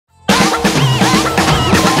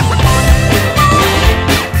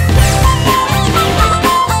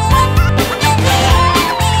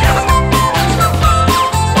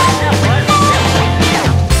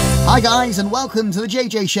Hi guys, and welcome to the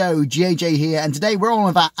JJ Show. JJ here, and today we're all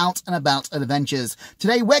about out and about adventures.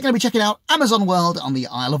 Today we're going to be checking out Amazon World on the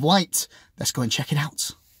Isle of Wight. Let's go and check it out.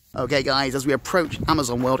 Okay guys, as we approach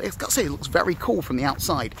Amazon World, it's got to say it looks very cool from the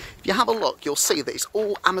outside. If you have a look, you'll see that it's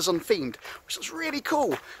all Amazon themed, which is really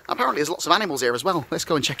cool. Apparently there's lots of animals here as well. Let's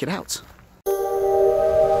go and check it out.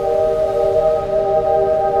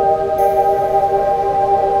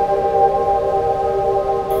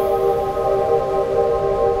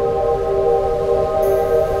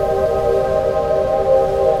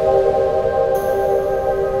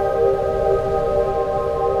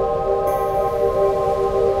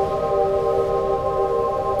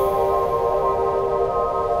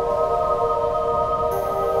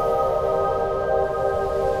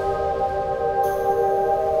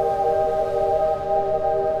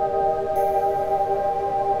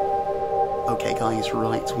 Okay guys,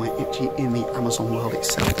 right, we're actually in the Amazon World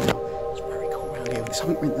itself now. It's very cool around here. This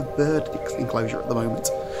haven't been the bird enclosure at the moment.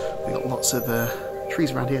 We've got lots of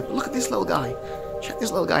trees around here. But look at this little guy. Check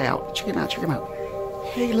this little guy out. Check him out, check him out.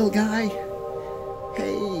 Hey little guy.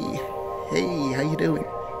 Hey. Hey, how you doing?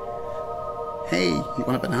 Hey, you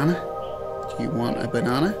want a banana? Do you want a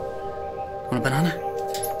banana? Want a banana?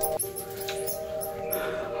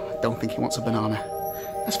 I don't think he wants a banana.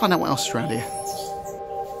 Let's find out what else is around here.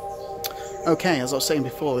 Okay, as I was saying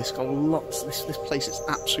before, this got lots. This place is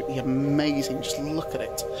absolutely amazing. Just look at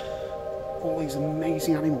it. All these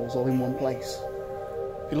amazing animals all in one place.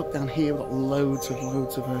 If you look down here, we've got loads of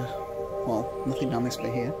well, nothing down this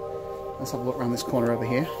bit here. Let's have a look around this corner over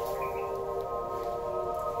here.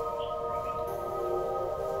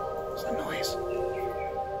 What's that noise?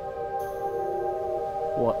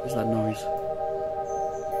 What is that noise?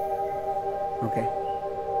 Okay,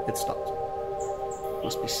 it stopped.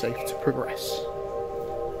 Must be safe to progress.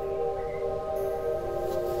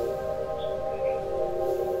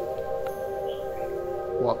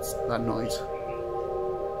 What's that noise?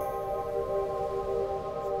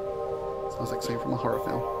 Sounds like something from a horror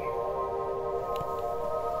film.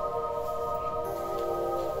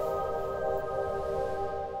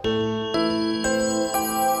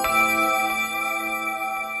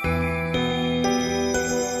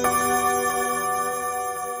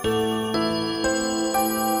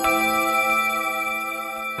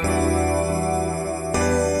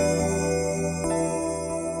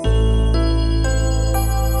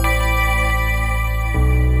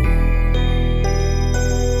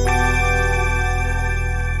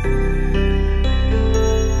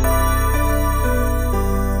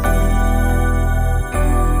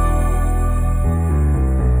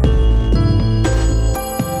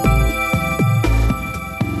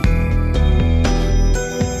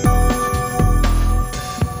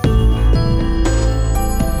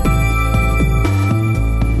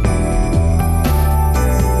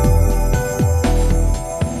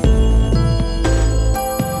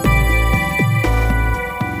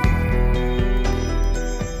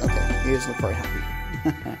 Look very happy.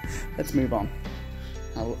 Let's move on.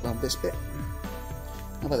 I'll have this bit.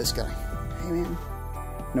 How about this guy? Hey man.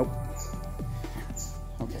 Nope.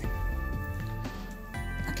 Okay.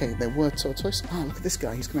 Okay, there were tortoise. Ah, look at this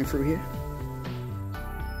guy. He's coming through here.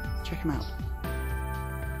 Check him out.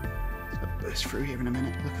 He's gonna burst through here in a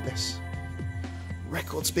minute. Look at this.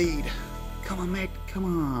 Record speed. Come on, mate. Come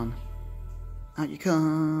on. Out you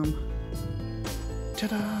come.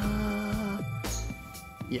 Ta-da!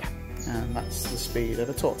 Yeah. And that's the speed of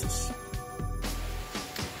a tortoise.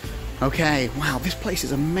 Okay, wow, this place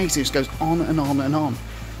is amazing. It just goes on and on and on.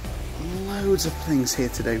 Loads of things here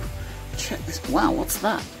to do. Check this. Wow, what's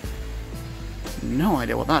that? No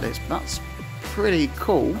idea what that is, but that's pretty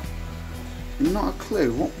cool. Not a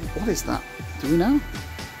clue. What is that? Do we know?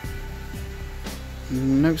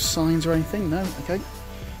 No signs or anything? No? Okay.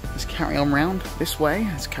 Let's carry on round this way.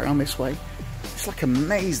 Let's carry on this way. It's like a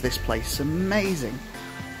maze, this place. Amazing.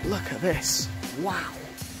 Look at this. Wow.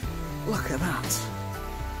 Look at that.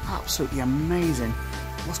 Absolutely amazing.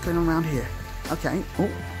 What's going on around here? Okay. Oh,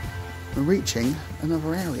 we're reaching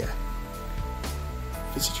another area.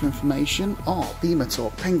 Visitor information. Oh, Beamer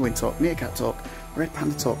talk, Penguin talk, Meerkat talk, Red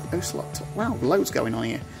Panda talk, Ocelot talk. Wow, loads going on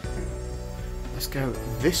here. Let's go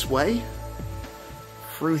this way.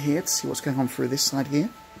 Through here to see what's going on through this side here.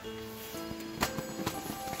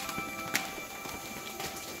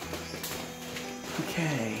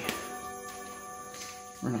 Okay,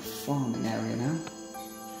 we're in a farming area now.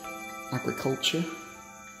 Agriculture.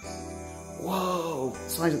 Whoa,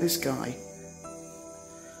 size of this guy.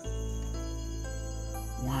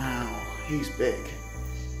 Wow, he's big.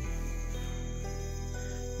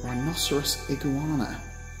 Rhinoceros iguana.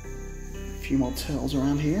 A few more turtles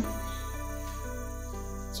around here.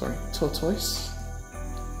 Sorry, tortoise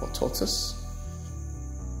or tortoise.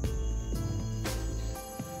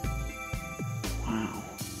 Wow,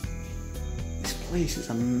 this place is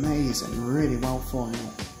amazing, really well thought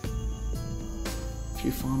out. A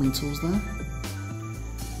few farming tools there,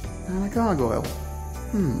 and a gargoyle.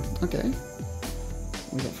 Okay.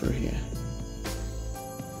 What we got through here?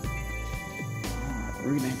 Ah,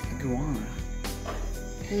 rune-egg iguana.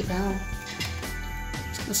 Hey pal,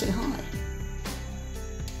 just gonna say hi.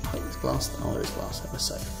 I think there's glass. Oh, there is glass there. We're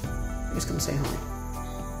safe. Just gonna say hi.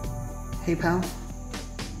 Hey pal.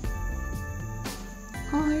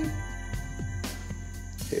 Hi.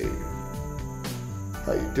 Hey.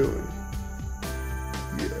 How you doing?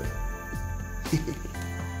 Yeah.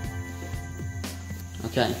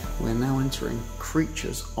 Okay, we're now entering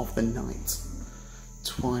Creatures of the Night.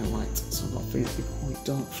 Twilight. So I've got a feeling to be quite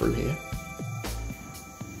dark through here.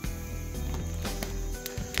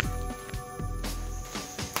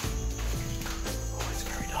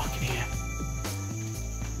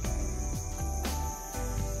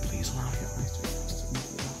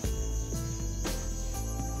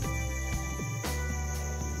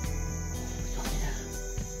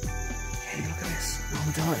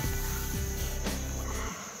 Armadillo.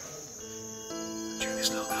 Check this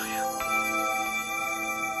little guy out.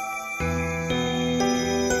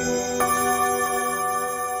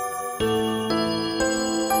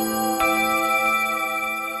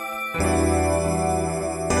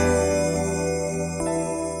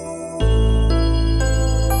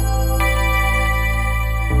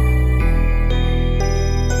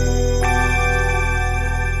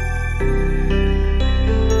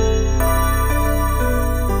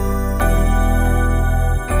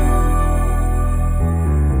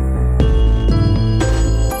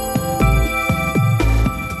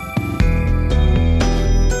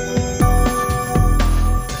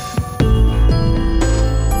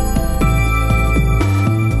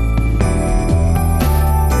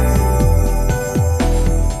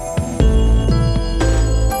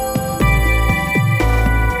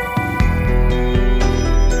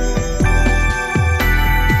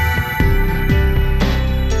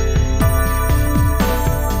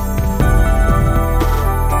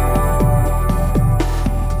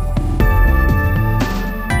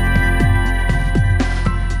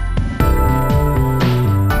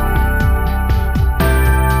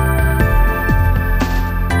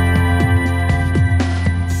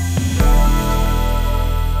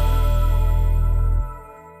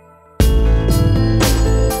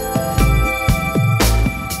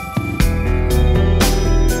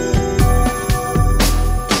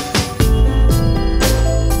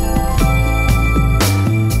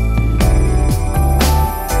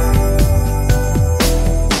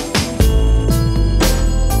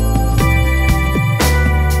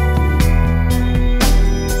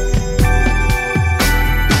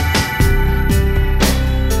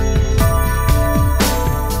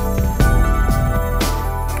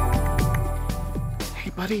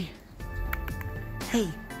 Buddy. Hey.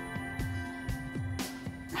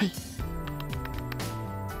 Hey.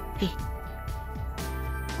 Hey.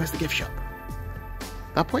 Where's the gift shop?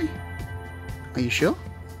 That way? Are you sure?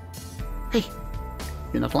 Hey.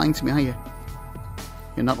 You're not lying to me, are you?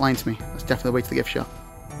 You're not lying to me. That's definitely the way to the gift shop.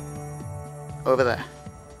 Over there.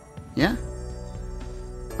 Yeah?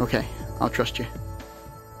 Okay, I'll trust you.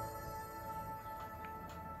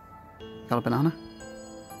 Got a banana?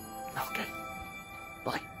 Okay.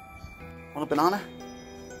 Bye. Want a banana?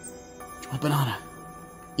 Do you want a banana?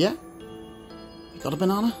 Yeah? You got a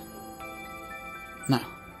banana? No.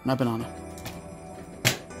 No banana.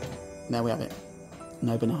 There we have it.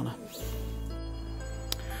 No banana.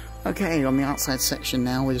 Okay, on the outside section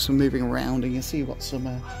now, we're just moving around and you see we've got some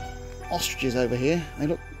ostriches over here. They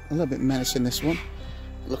look a little bit menacing, this one.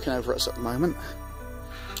 Looking over at us at the moment.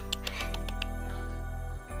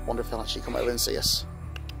 Wonder if they'll actually come over and see us.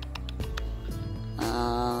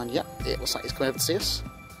 Yeah, it looks like he's coming over to see us.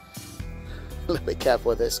 A little bit careful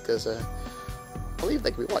with this because I believe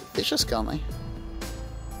they can be quite vicious, can't they?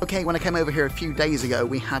 Okay, when I came over here a few days ago,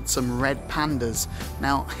 we had some red pandas.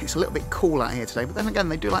 Now, it's a little bit cool out here today, but then again,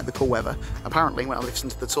 they do like the cool weather. Apparently, when I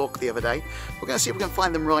listened to the talk the other day, we're going to see if we can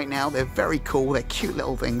find them right now. They're very cool, they're cute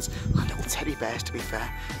little things. Like little teddy bears, to be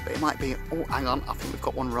fair. But it might be... Oh, hang on, I think we've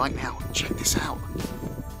got one right now. Check this out.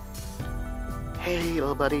 Hey,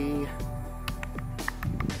 little buddy.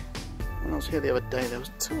 When I was here the other day, there was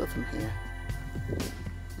two of them here.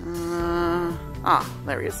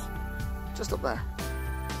 There he is. Just up there.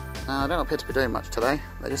 They don't appear to be doing much today.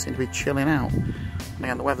 They just seem to be chilling out. And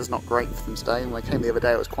again, the weather's not great for them today. When I came the other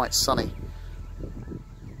day, it was quite sunny.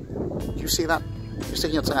 Did you see that? You're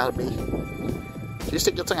sticking your tongue out at me. Can you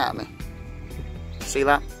stick your tongue out at me? See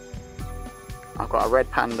that? I've got a red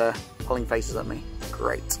panda pulling faces at me.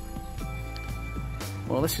 Great.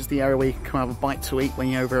 Well, this is the area where you can come have a bite to eat when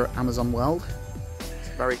you're over at Amazon World. It's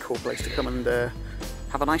a very cool place to come and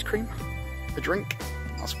have an ice cream, a drink.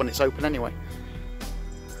 That's when it's open anyway.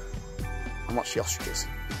 And watch the ostriches.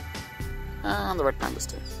 And the red pandas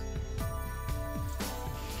too.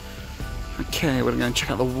 Okay, we're going to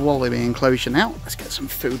check out the wallaby enclosure now. Let's get some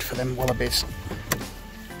food for them wallabies.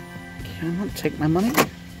 Can I take my money?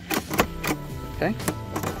 Okay.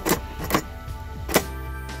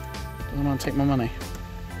 Don't want to take my money.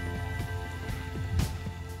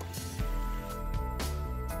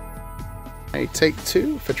 I take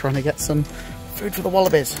 2 for trying to get some food for the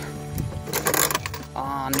wallabies.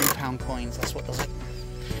 Ah, £9 coins, that's what does it.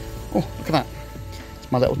 Oh, look at that.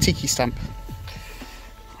 It's my little tiki stamp.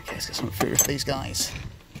 Okay, let's get some food for these guys.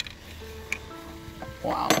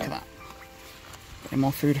 Wow, look at that. Any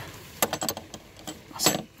more food? That's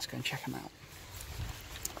it. Let's go and check them out.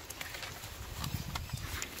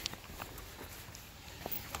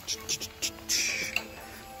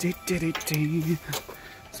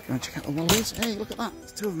 Let's go and check out the wallabies. Hey, look at that.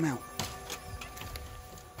 There's 2 of them out.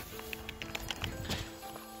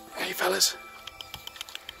 Hey, fellas.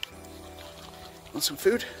 Want some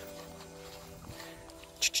food?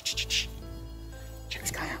 Check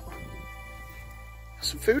this guy out.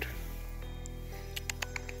 Some food?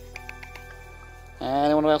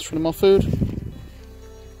 Anyone else for more food?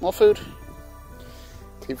 More food?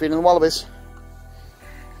 Keep feeding the wallabies.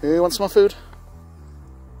 Who wants more food?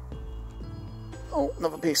 Oh,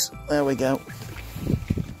 another piece. There we go.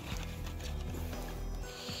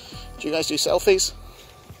 Do you guys do selfies?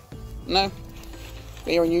 No?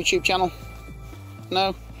 Are you on YouTube channel?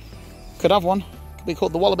 No? Could have one. Could be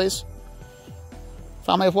called the Wallabies.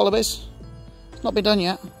 Family of Wallabies. Not been done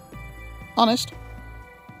yet. Honest.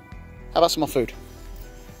 How about some more food?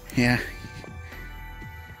 Yeah.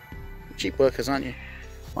 Cheap workers, aren't you?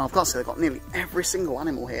 Well, I've got to say, they've got nearly every single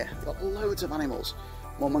animal here. They've got loads of animals.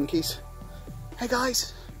 More monkeys. Hey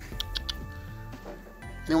guys!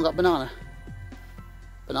 Anyone got banana?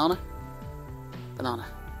 Banana? Banana.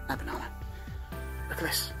 No banana. Look at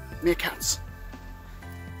this. Meerkats.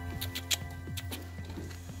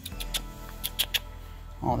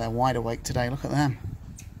 Oh, they're wide awake today. Look at them.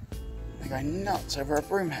 They're going nuts over a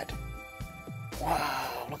broomhead.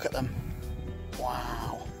 Wow, look at them.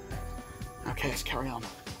 Wow. Okay, let's carry on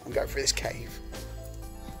and go through this cave.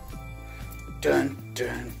 Dun,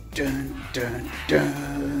 dun, dun, dun,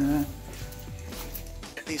 dun.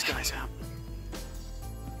 Get these guys out.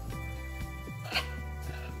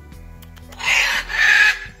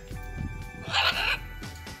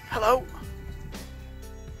 Hello?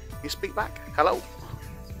 You speak back? Hello?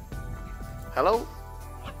 Hello?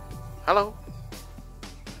 Hello?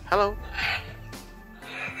 Hello?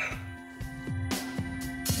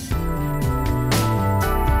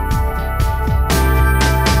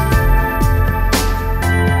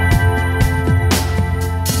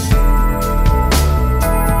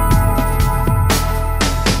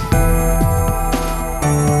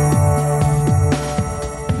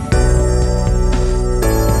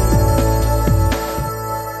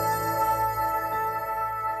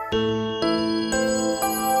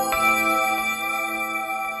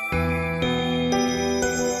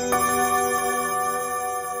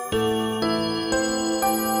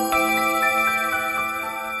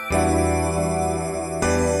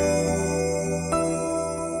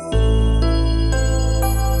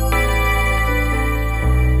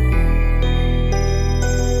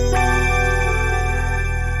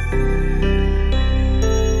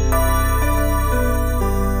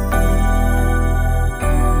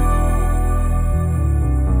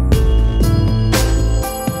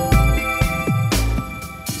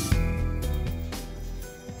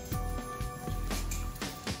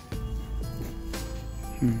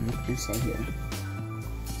 What can I say here?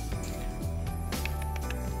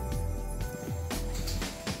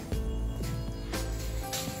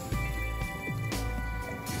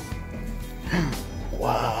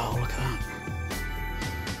 Wow, look at that.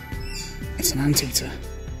 It's an anteater.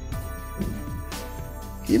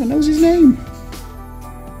 He even knows his name.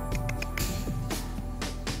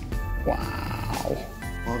 Wow.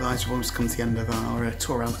 Well guys, we've almost come to the end of our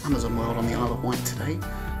tour around Amazon World on the Isle of Wight today.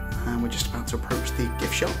 And we're just about to approach the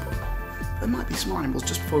gift shop. There might be some animals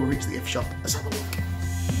just before we reach the gift shop. Let's have a look.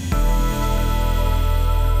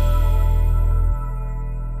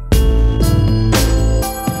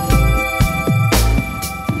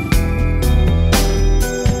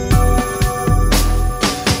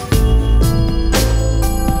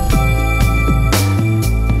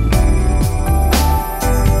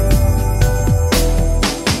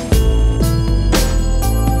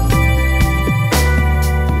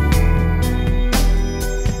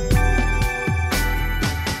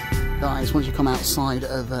 outside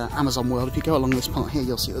of Amazon World. If you go along this part here,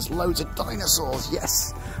 you'll see there's loads of dinosaurs,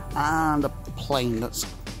 yes, and a plane that's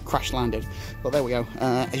crash landed. But there we go.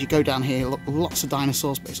 As you go down here, look, lots of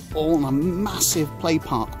dinosaurs, but it's all in a massive play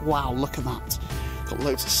park. Wow, look at that. Got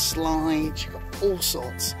loads of slides, you've got all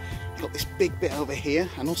sorts. You've got this big bit over here,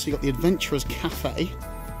 and also you've got the Adventurers Cafe.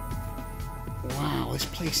 Wow, this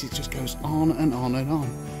place just goes on and on and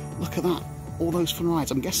on. Look at that, all those fun rides.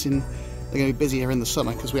 I'm guessing they're going to be busier in the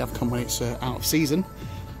summer because we have come when it's out of season.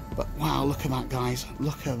 But wow, look at that, guys.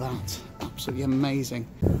 Look at that. Absolutely amazing.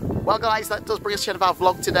 Well, guys, that does bring us to the end of our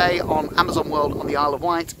vlog today on Amazon World on the Isle of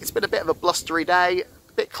Wight. It's been a bit of a blustery day,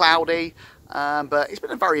 a bit cloudy, but it's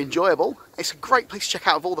been very enjoyable. It's a great place to check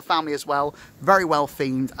out with all the family as well. Very well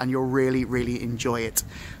themed, and you'll really, really enjoy it.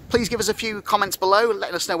 Please give us a few comments below,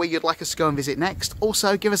 letting us know where you'd like us to go and visit next.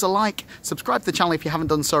 Also, give us a like, subscribe to the channel if you haven't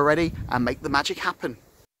done so already, and make the magic happen.